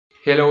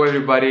Hello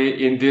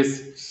everybody in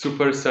this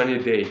super sunny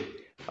day.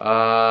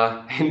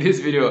 In this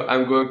video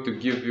I'm going to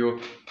give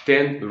you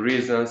 10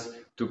 reasons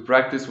to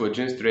practice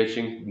Lajin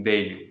stretching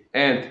daily.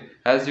 And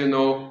as you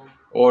know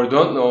or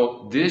don't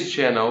know, this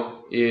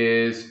channel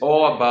is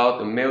all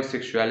about male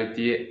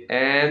sexuality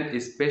and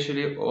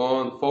especially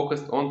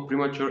focused on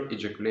premature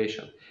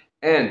ejaculation.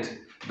 And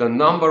the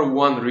number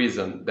one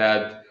reason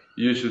that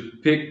you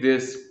should pick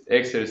this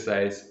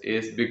exercise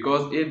is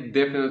because it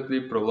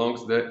definitely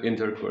prolongs the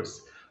intercourse.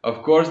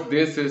 Of course,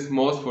 this is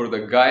most for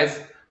the guys,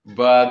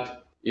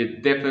 but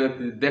it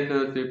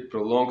definitely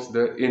prolongs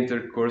the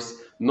intercourse,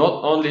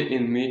 not only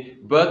in me,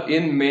 but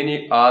in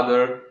many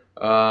other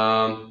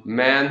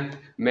men,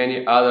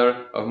 many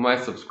other of my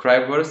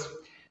subscribers.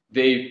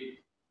 They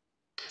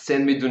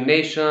send me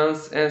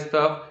donations and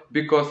stuff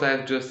because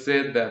I've just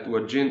said that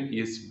Lajin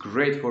is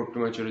great for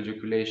premature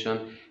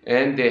ejaculation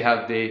and they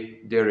have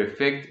their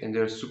effect and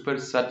they're super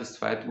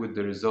satisfied with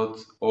the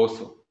results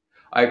also.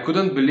 I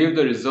couldn't believe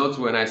the results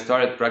when I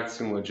started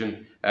practicing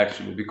Lajin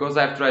actually, because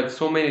I've tried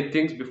so many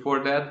things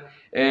before that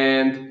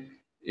and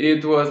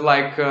it was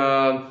like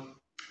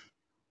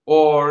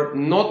or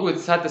not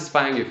with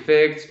satisfying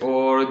effects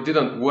or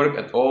didn't work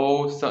at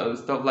all,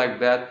 stuff like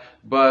that.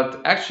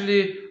 But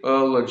actually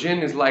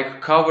Lajin is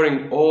like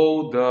covering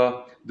all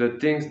the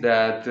things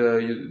that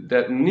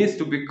that needs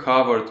to be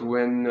covered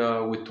when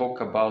we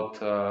talk about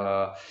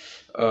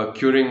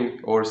curing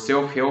or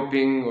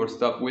self-helping or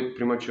stuff with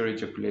premature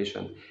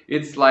ejaculation.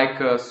 It's like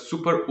a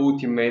super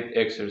ultimate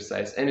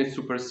exercise and it's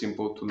super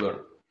simple to learn.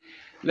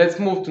 Let's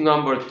move to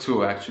number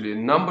two. Actually,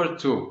 number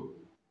two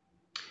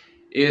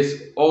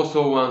is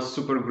also one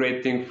super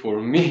great thing for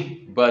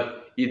me,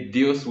 but it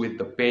deals with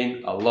the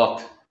pain a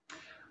lot.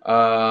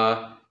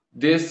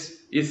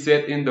 This is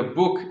said in the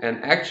book,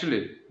 and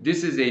actually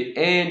this is a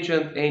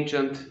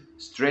ancient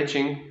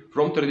stretching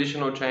from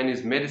traditional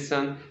Chinese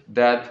medicine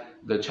that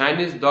the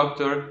Chinese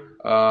doctor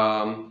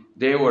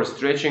they were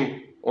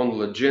stretching on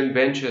Lajin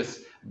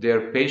benches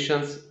their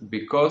patients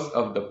because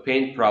of the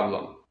pain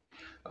problem.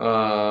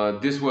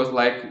 This was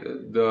like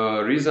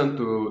the reason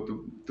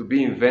to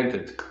be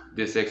invented,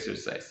 this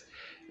exercise.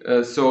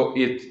 So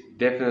it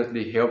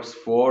definitely helps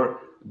for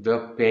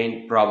the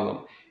pain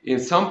problem. In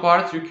some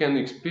parts you can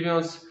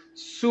experience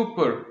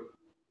super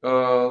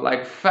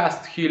like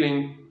fast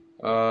healing,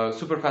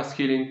 super fast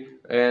healing,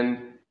 and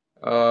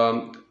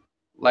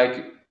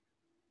like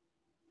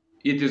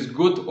it is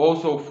good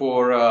also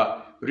for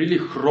really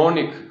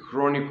chronic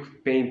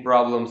pain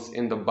problems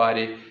in the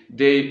body.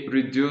 They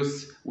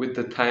reduce with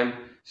the time.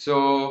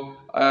 So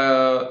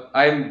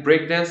I'm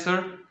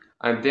breakdancer.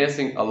 I'm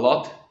dancing a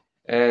lot,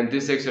 and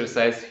this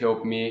exercise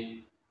helped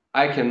me.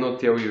 I cannot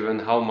tell you even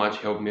how much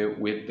helped me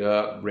with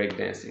the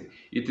breakdancing.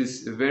 It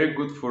is very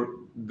good for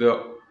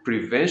the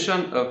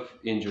prevention of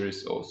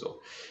injuries also.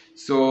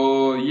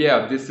 So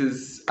yeah,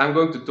 I'm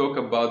going to talk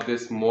about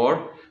this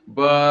more,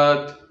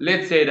 but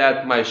let's say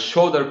that my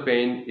shoulder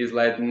pain is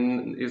like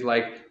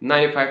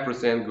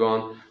 95%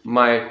 gone.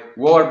 My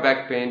lower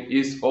back pain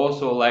is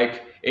also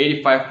like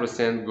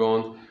 85%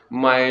 gone.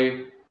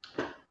 My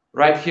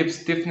right hip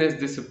stiffness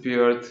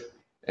disappeared,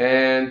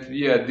 and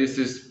yeah, this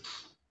is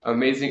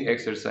amazing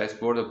exercise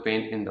for the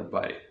pain in the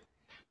body.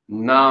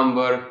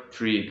 Number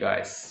three,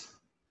 guys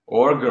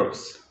or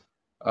girls,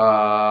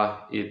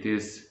 it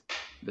is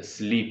the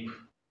sleep.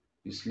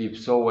 You sleep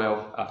so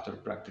well after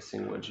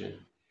practicing Lajin.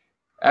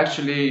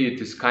 Actually, it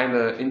is kind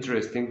of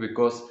interesting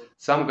because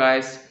some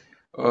guys,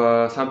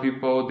 some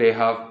people, they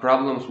have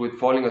problems with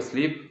falling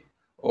asleep,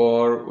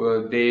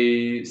 or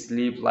they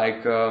sleep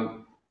like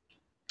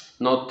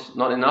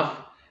not enough,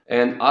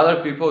 and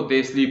other people,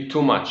 they sleep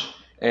too much.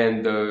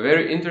 And the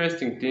very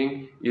interesting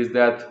thing is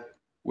that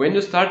when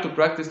you start to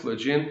practice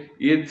Lajin,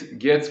 it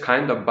gets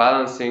kind of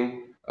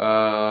balancing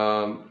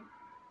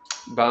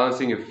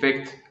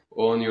effect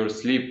on your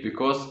sleep,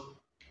 because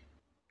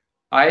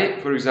I,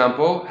 for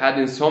example, had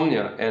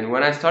insomnia, and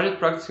when I started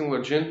practicing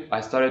Lajin,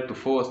 I started to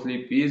fall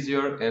asleep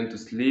easier and to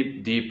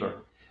sleep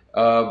deeper.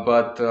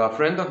 But a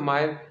friend of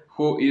mine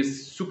who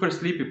is super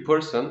sleepy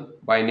person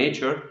by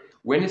nature,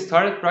 when he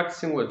started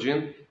practicing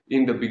Lajin,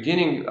 in the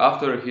beginning,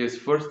 after his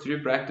first three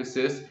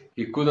practices,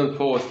 he couldn't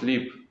fall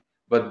asleep.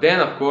 But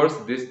then, of course,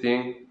 this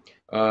thing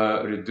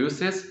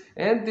reduces,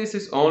 and this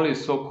is only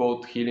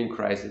so-called healing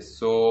crisis.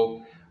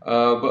 So,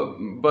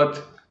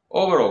 but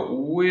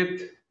overall,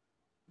 with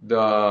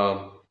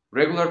the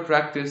regular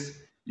practice,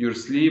 your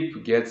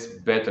sleep gets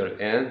better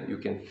and you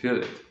can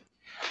feel it.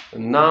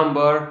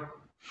 Number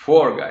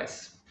four,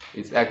 guys,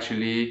 it's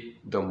actually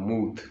the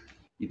mood.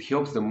 It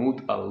helps the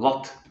mood a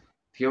lot.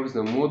 It helps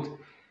the mood.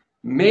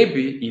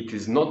 Maybe it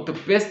is not the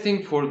best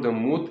thing for the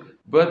mood,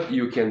 but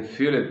you can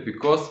feel it,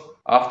 because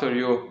after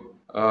you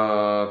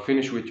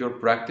finish with your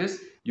practice,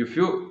 you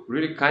feel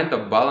really kind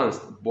of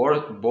balanced,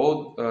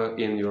 both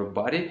in your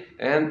body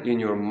and in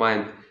your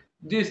mind.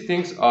 These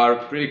things are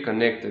pretty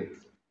connected,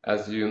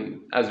 as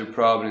you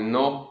probably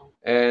know,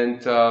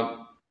 and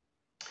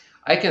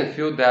I can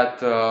feel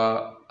that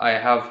I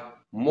have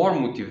more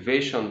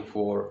motivation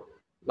for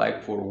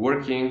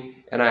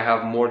working, and I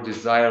have more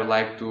desire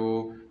like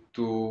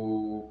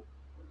to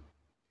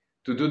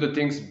do the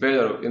things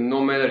better, and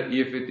no matter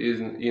if it is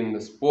in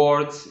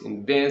sports,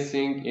 in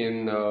dancing,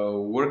 in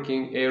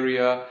working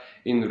area,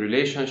 in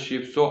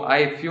relationships. So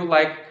I feel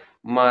like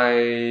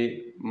my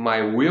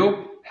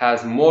will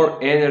has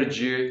more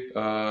energy,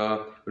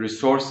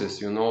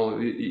 resources. You know,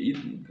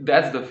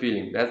 that's the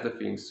feeling. That's the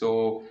feeling.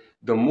 So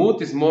the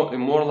mood is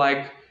more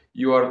like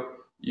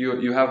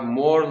you have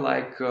more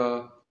like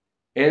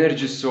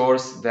energy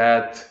source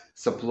that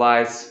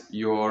supplies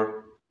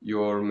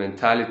your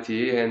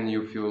mentality, and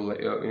you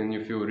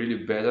feel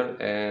really better,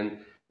 and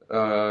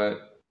uh,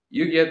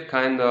 you get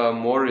kind of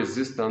more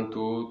resistant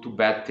to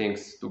bad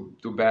things,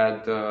 to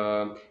bad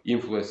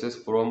influences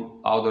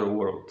from outer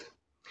world.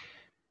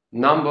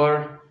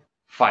 Number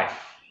five.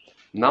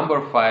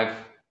 Number five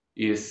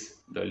is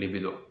the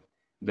libido.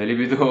 The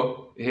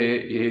libido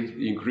it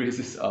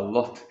increases a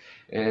lot,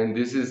 and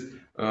this is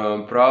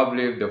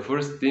probably the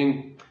first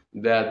thing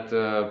that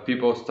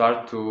people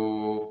start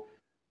to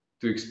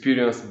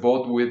experience,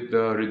 both with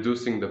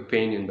reducing the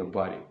pain in the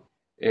body.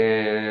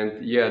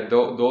 And yeah,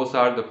 those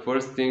are the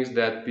first things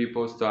that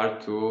people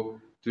start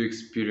to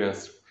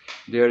experience.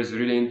 There is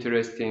really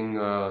interesting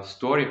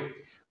story.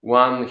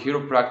 One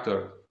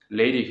chiropractor,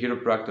 lady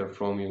chiropractor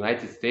from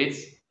United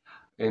States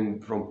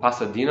and from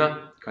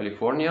Pasadena,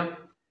 California,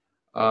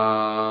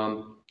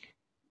 um,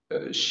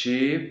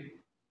 she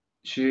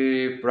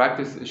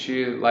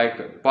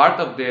like part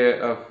of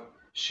the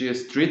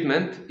she's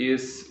treatment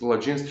is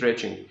Lajin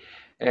stretching,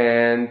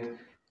 and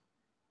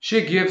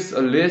she gives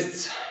a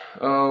list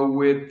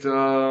with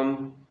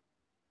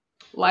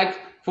like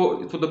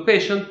for the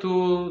patient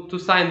to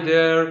sign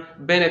their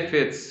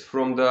benefits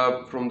from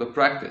the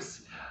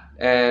practice.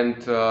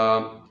 And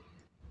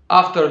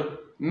after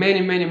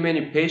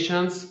many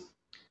patients,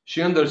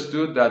 she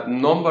understood that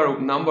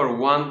number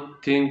one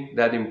thing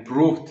that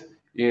improved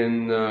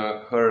in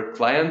her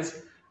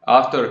clients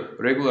after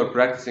regular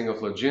practicing of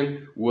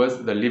Lajin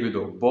was the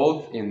libido,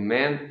 both in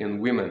men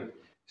and women.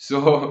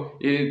 So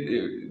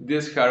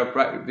this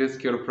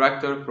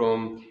chiropractor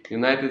from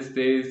United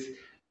States,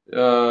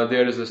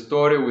 there is a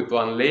story with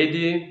one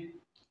lady.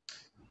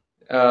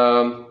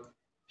 Um,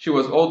 she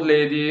was old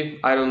lady.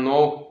 I don't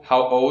know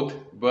how old,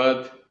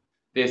 but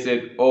they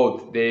said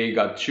old. They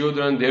got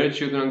children. Their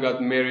children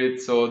got married.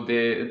 So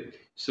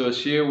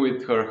she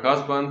with her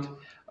husband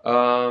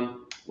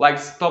like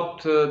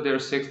stopped their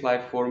sex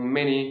life for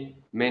many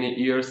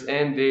years,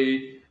 and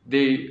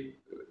they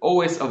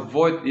always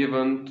avoid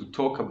even to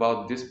talk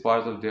about this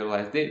part of their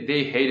life.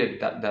 They hated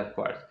that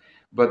part.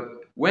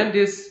 But when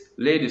this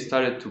lady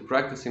started to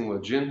practicing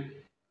Lajin,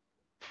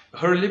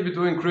 her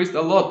libido increased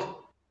a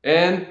lot,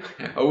 and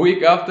a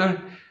week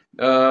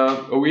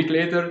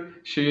later,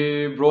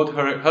 she brought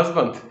her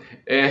husband,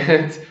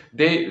 and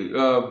they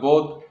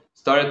both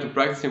started to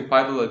practice in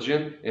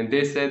paidalajin, and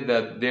they said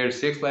that their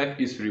sex life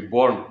is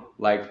reborn,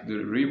 like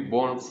the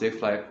reborn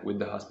sex life with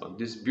the husband.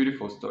 This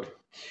beautiful story.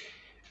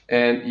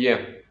 And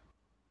yeah,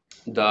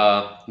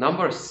 the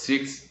number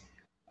six,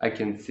 I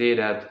can say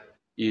that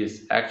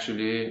is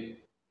actually,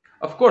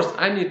 of course,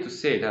 I need to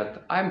say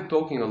that I'm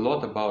talking a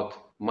lot about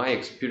my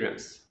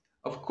experience.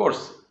 Of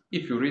course,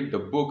 if you read the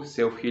book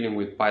Self-Healing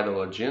with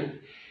Paidalajin,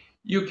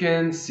 you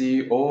can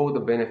see all the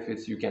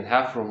benefits you can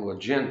have from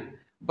Lajin.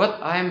 But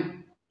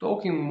I'm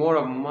talking more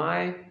of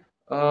my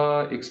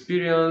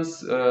experience,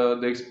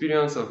 the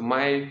experience of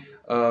my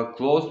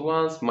close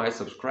ones, my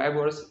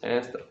subscribers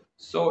and stuff.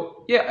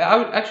 So yeah,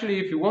 actually,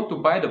 if you want to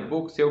buy the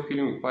book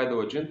Self-Healing with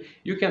Paidalajin,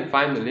 you can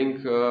find the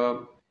link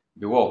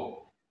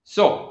below.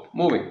 So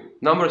moving,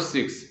 number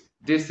six.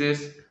 This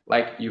is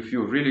like you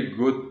feel really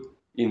good,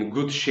 in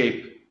good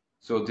shape.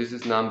 So this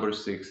is number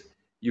six.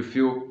 You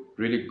feel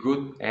really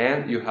good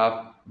and you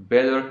have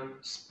better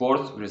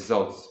sports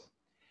results.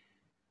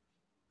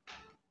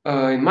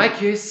 In my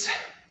case,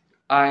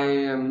 I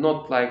am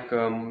not like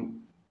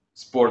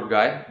sport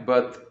guy,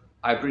 but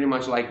I pretty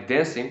much like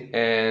dancing,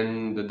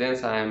 and the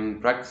dance I'm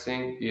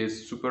practicing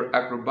is super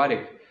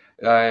acrobatic.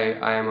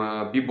 I am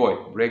a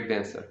b-boy, break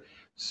dancer,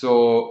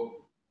 so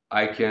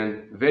I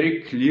can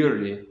very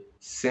clearly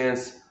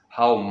sense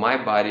how my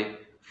body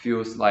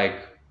feels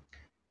like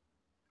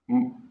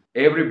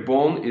every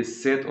bone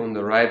is set on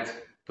the right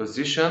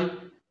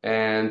position,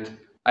 and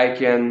I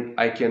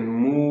can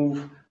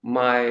move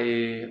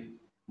my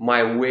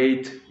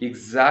weight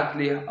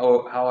exactly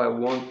how I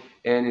want,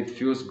 and it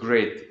feels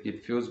great.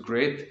 It feels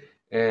great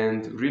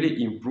and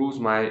really improves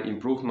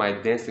my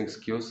dancing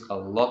skills a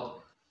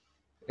lot.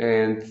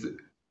 And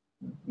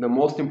the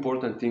most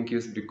important thing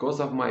is,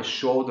 because of my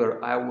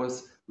shoulder, I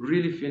was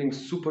really feeling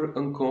super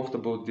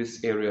uncomfortable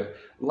this area,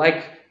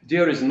 like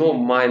there is no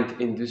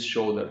mind in this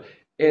shoulder.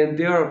 And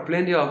there are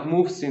plenty of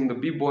moves in the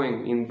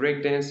b-boying, in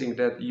breakdancing,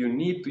 that you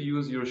need to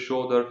use your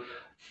shoulder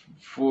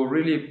for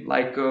really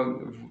like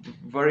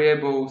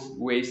variable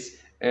ways.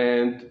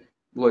 And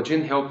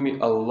Lajin helped me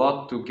a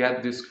lot to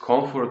get this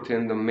comfort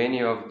in the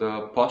many of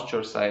the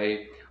postures.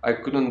 I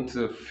couldn't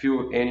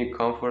feel any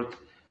comfort.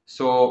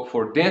 So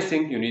for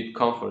dancing, you need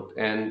comfort,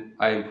 and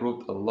I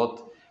improved a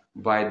lot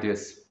by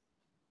this.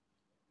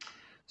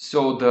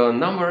 So the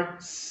number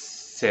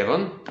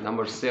seven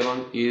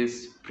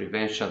is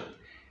prevention.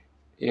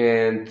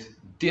 And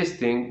this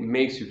thing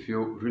makes you feel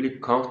really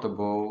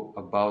comfortable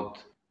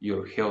about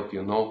your health,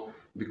 you know,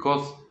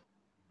 because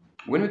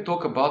when we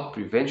talk about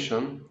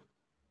prevention,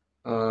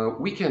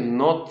 we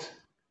cannot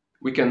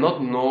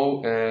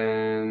know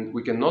and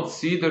we cannot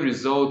see the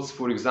results.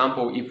 For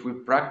example, if we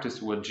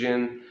practice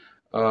Lajin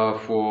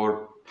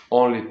for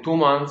only 2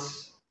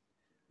 months,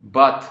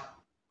 but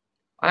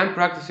I'm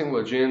practicing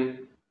Lajin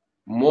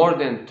more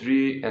than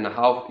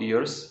 3.5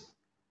 years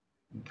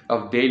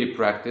of daily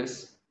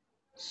practice.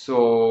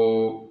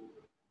 So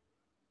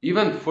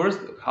even first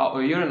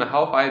a year and a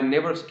half, I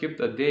never skipped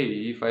a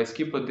day. If I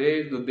skip a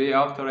day, the day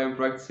after I'm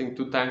practicing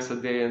 2 times a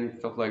day and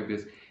stuff like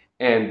this.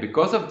 And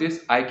because of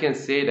this, I can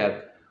say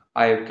that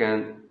I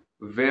can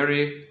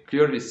very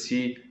clearly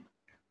see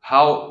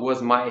how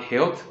was my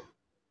health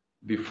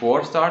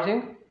before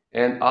starting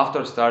and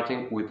after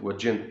starting with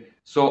Lajin.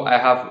 So I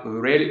have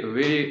really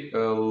very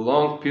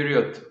long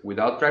period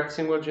without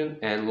practicing Lajin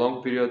and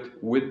long period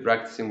with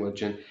practicing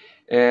Lajin.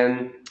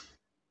 And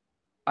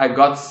I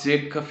got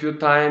sick a few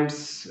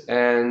times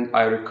and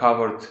I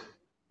recovered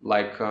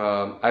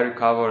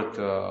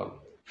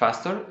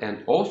faster,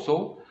 and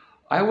also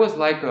I was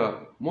like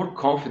more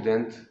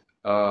confident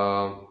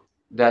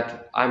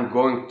that I'm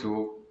going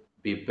to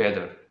be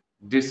better.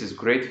 This is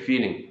great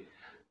feeling.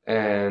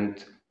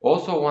 And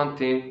also one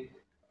thing,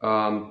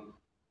 um,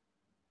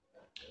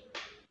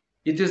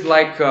 it is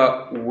like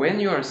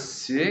when you are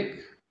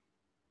sick,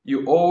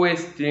 you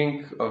always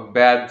think of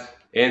bad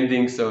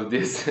endings of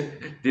this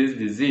this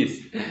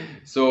disease.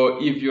 So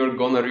if you're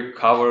gonna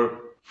recover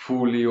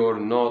fully or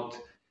not,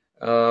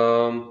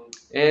 and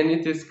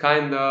it is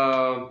kind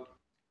of,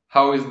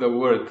 how is the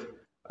word,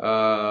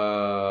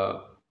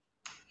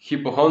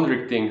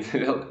 hypochondriac things,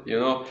 you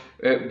know.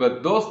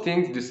 But those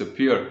things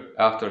disappear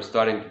after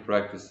starting to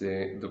practice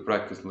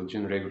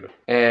Lajin regular.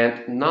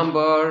 And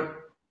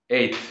number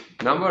eight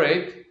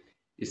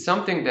is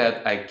something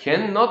that I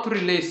cannot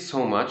relate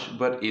so much,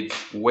 but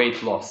it's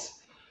weight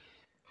loss.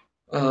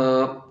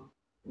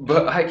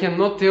 But I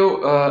cannot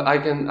tell.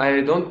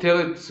 I don't tell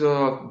it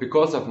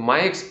because of my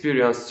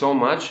experience so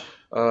much.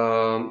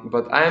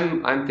 But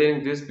I'm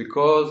telling this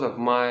because of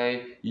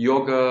my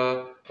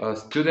yoga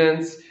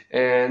students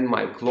and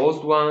my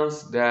close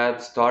ones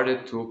that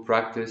started to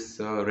practice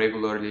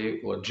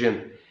regularly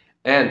Lajin.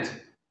 And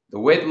the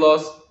weight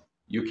loss,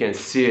 you can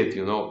see it.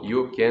 You know,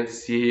 you can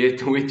see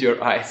it with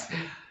your eyes.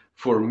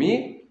 For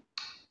me,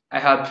 I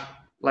had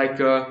like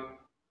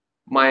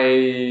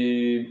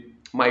my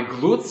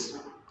glutes.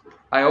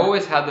 I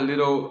always had a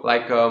little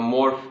like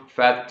more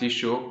fat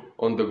tissue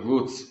on the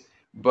glutes.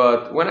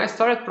 But when I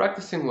started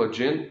practicing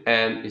Lajin,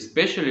 and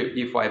especially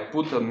if I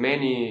put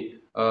many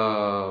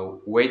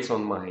weights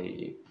on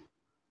my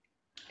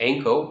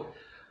ankle,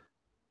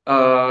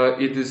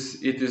 it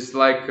is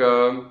like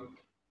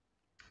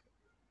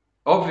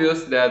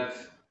obvious that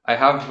I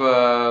have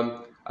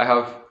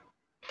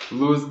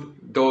lost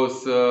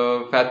those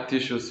fat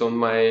tissues on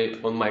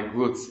my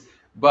glutes.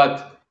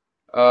 But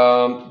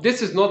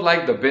this is not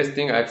like the best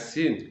thing I've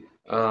seen.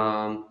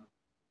 For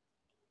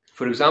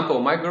example,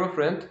 my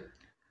girlfriend,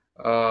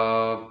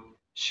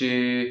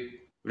 she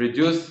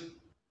reduced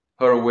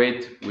her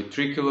weight with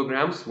 3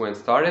 kilograms when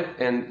started,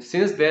 and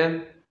since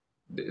then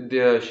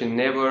she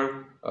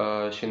never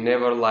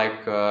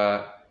like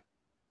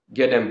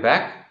get them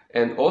back.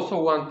 And also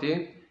one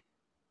thing,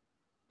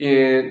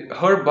 in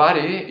her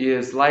body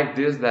is like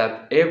this,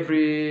 that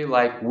every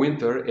like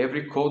winter,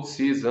 every cold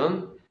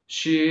season,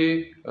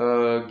 she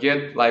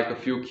get like a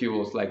few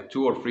kilos, like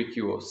 2 or 3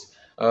 kilos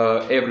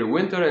every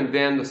winter, and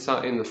then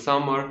in the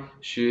summer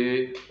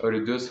she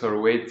reduce her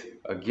weight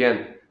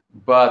again.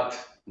 But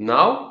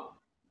now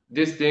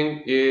this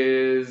thing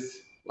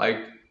is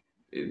like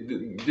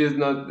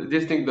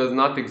this thing does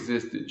not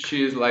exist.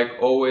 She is like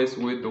always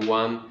with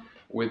one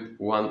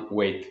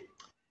weight.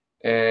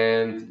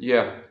 And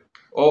yeah,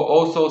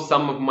 also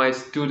some of my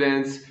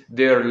students,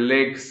 their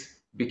legs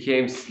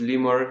became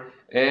slimmer,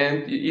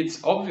 and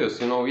it's obvious,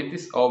 you know, it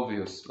is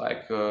obvious,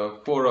 like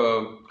for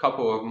a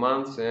couple of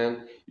months,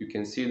 and you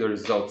can see the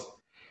results.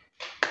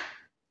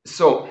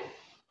 So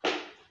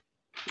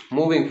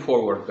moving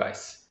forward,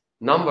 guys,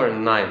 number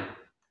 9.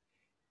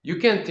 You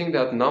can think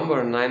that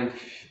number 9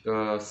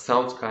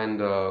 sounds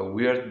kind of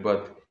weird,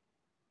 but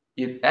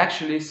it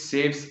actually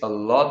saves a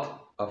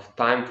lot of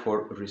time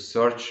for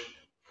research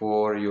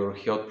for your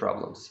health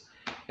problems.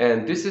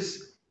 And this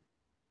is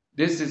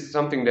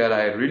something that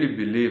I really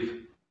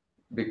believe,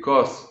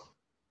 because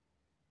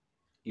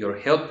your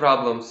health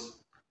problems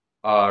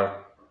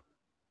are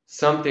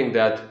something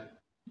that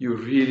you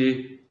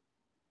really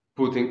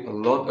putting a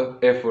lot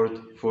of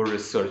effort for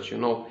research. You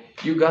know,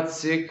 you got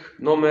sick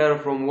no matter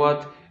from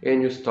what,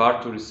 and you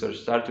start to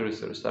research.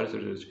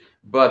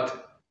 But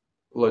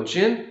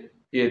Lajin,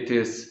 it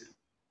is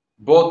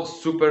both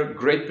super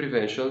great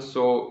prevention,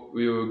 so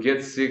you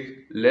get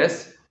sick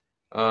less,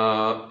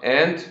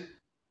 and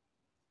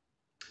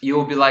you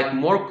will be like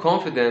more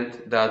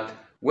confident that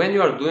when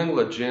you are doing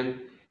Lajin,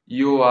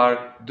 you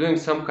are doing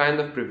some kind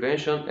of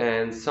prevention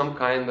and some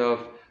kind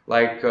of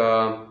like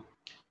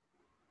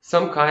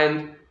some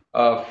kind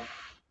of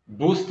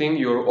boosting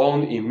your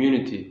own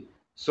immunity,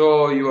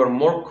 so you are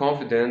more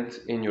confident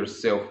in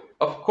yourself.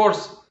 Of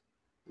course,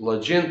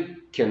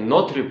 Lajin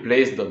cannot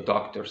replace the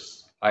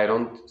doctors. I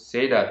don't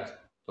say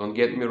that, don't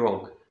get me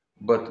wrong,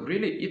 but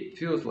really it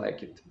feels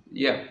like it.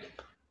 Yeah,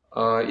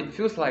 it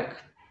feels like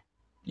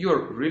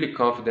you're really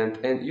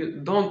confident and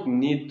you don't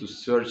need to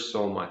search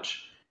so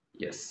much.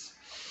 Yes,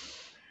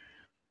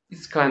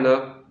 it's kind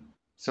of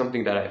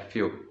something that I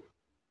feel.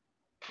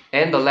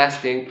 And the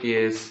last thing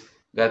is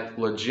that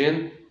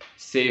Lajin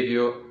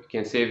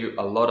can save you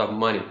a lot of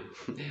money.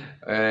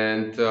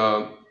 And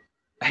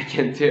I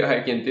can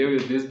tell you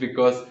this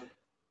because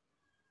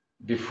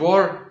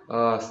before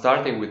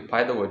starting with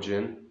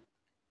paidalajin,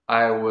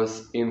 I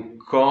was in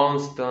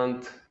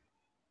constant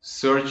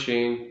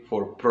searching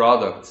for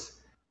products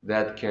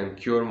that can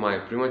cure my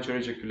premature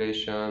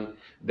ejaculation,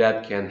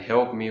 that can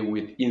help me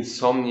with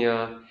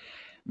insomnia,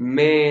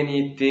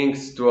 many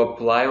things to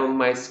apply on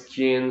my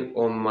skin,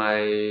 on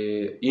my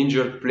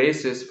injured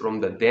places from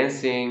the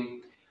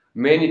dancing,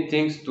 many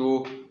things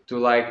to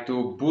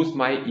boost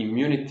my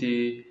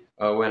immunity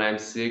when I'm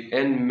sick,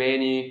 and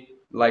many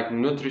like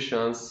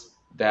nutritions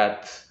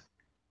that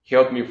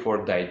help me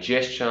for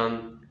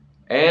digestion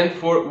and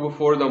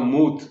for the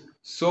mood.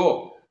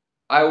 So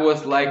I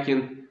was like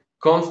in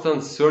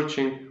constant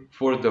searching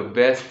for the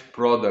best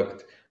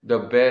product, the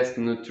best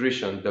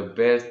nutrition, the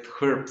best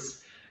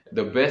herbs,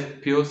 the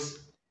best pills,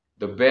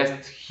 the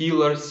best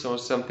healers or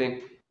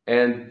something.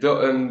 And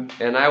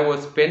I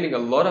was spending a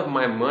lot of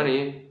my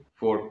money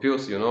for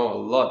pills, you know, a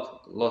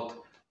lot,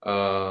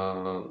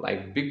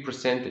 like big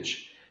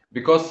percentage,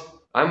 because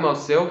I'm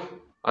myself,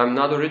 I'm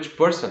not a rich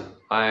person.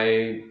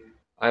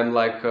 I'm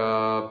like,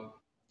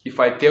 if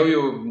I tell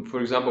you,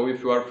 for example,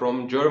 if you are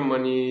from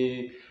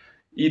Germany,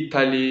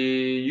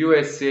 Italy,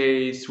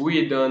 USA,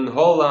 Sweden,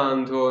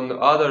 Holland, and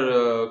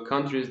other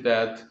countries,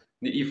 that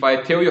if I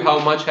tell you how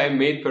much I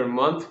made per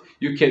month,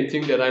 you can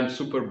think that I'm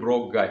super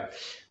broke guy.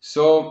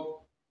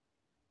 So,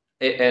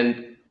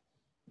 and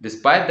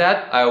despite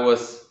that, I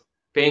was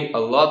paying a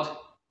lot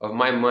of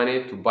my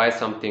money to buy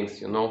some things,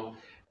 you know,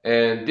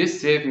 and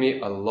this saved me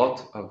a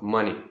lot of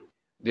money,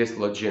 this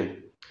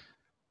Lajin.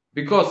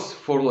 Because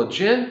for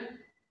Lajin,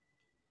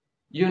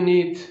 you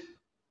need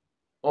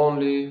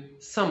only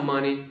some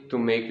money to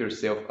make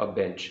yourself a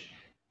bench.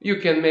 You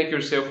can make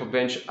yourself a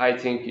bench, I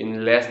think,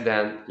 in less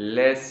than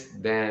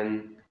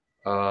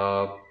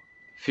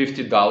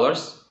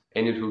 $50,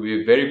 and it will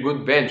be a very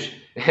good bench.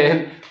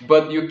 And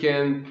but you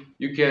can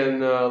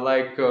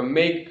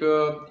make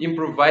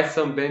improvise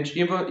some bench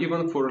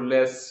even for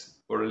less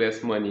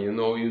money. You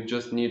know, you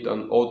just need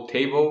an old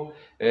table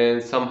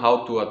and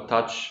somehow to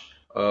attach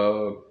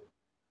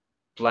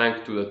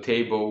plank to the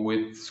table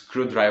with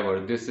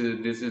screwdriver. This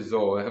is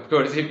all. Of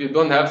course, if you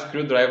don't have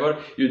screwdriver,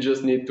 you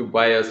just need to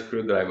buy a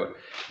screwdriver.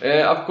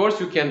 Of course,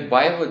 you can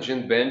buy a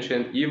Lajin bench,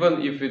 and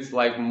even if it's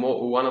like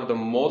one of the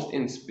most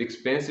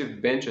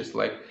expensive benches,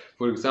 like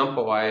for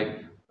example,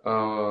 I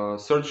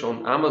search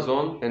on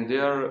Amazon and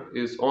there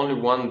is only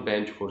one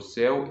bench for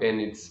sale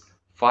and it's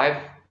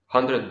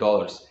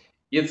 $500.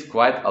 It's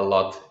quite a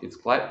lot. It's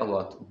quite a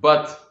lot.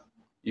 But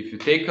if you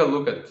take a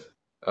look at,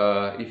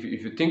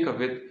 if you think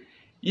of it,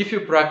 if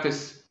you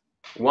practice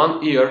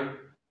 1 year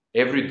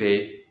every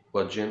day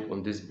Lajin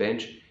on this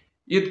bench,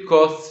 it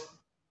costs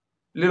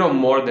little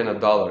more than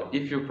 $1.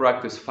 If you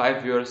practice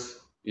 5 years,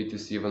 it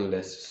is even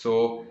less.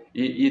 So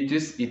it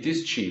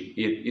is cheap.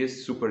 It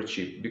is super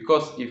cheap,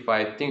 because if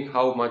I think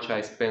how much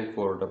I spend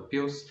for the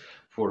pills,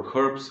 for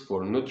herbs,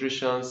 for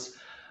nutritions,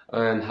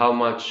 and how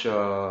much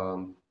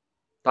time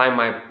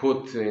I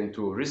put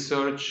into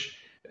research,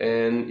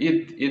 and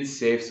it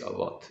saves a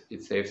lot.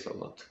 It saves a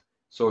lot.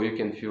 So you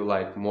can feel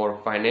like more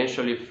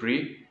financially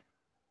free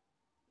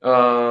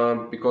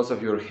because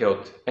of your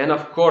health. And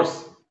of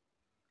course,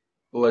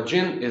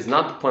 Lajin is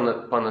not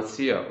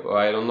panacea.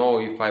 I don't know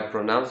if I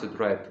pronounce it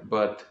right,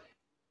 but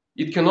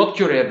it cannot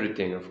cure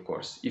everything, of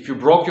course. If you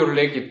broke your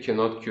leg, it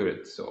cannot cure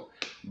it. So,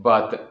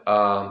 but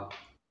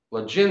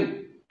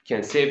Lajin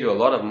can save you a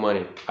lot of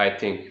money, I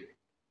think.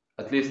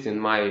 At least in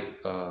my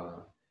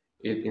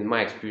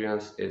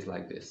experience, is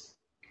like this.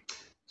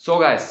 So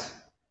guys,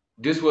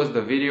 this was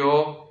the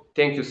video.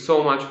 Thank you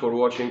so much for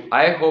watching.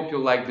 I hope you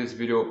like this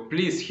video.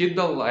 Please hit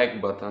the like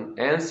button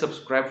and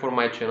subscribe for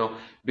my channel,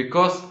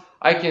 because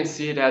I can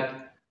see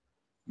that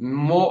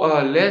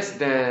less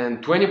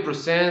than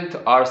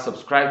 20% are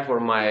subscribed for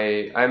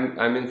my,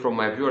 I mean from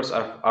my viewers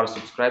are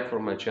subscribed for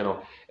my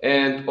channel.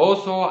 And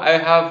also I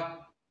have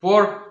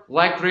poor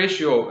like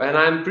ratio, and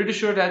I'm pretty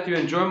sure that you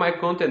enjoy my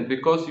content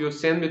because you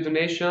send me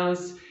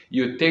donations,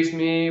 you text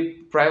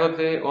me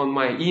privately on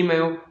my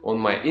email, on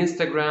my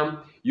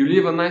Instagram, you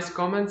leave a nice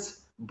comments.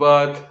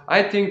 But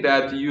I think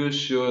that you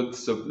should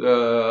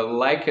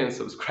like and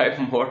subscribe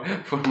more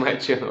for my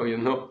channel, you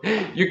know.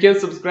 You can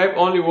subscribe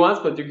only once,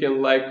 but you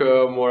can like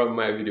more of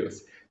my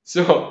videos.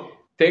 So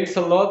thanks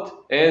a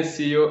lot and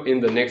see you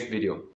in the next video.